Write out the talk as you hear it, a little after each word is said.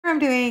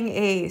doing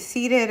a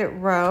seated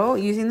row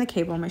using the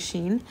cable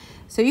machine.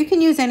 So you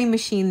can use any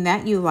machine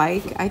that you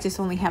like. I just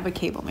only have a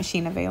cable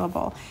machine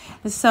available.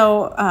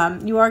 So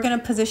you are going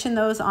to position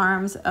those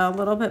arms a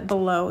little bit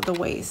below the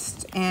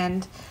waist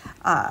and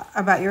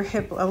about your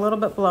hip, a little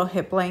bit below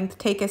hip length.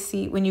 Take a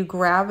seat. When you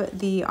grab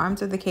the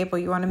arms of the cable,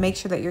 you want to make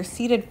sure that you're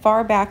seated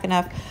far back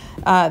enough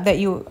that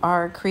you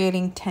are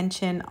creating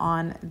tension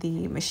on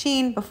the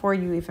machine before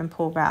you even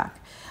pull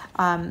back.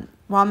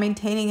 While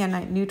maintaining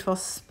a neutral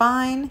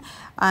spine,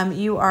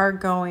 you are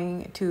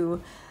going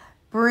to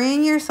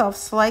bring yourself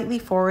slightly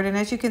forward. And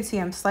as you can see,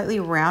 I'm slightly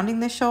rounding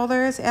the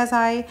shoulders as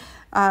I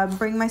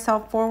bring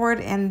myself forward.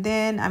 And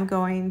then I'm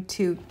going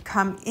to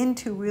come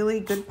into really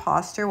good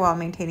posture while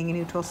maintaining a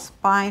neutral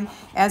spine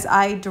as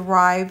I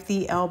drive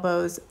the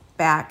elbows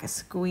back,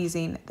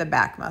 squeezing the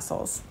back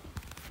muscles.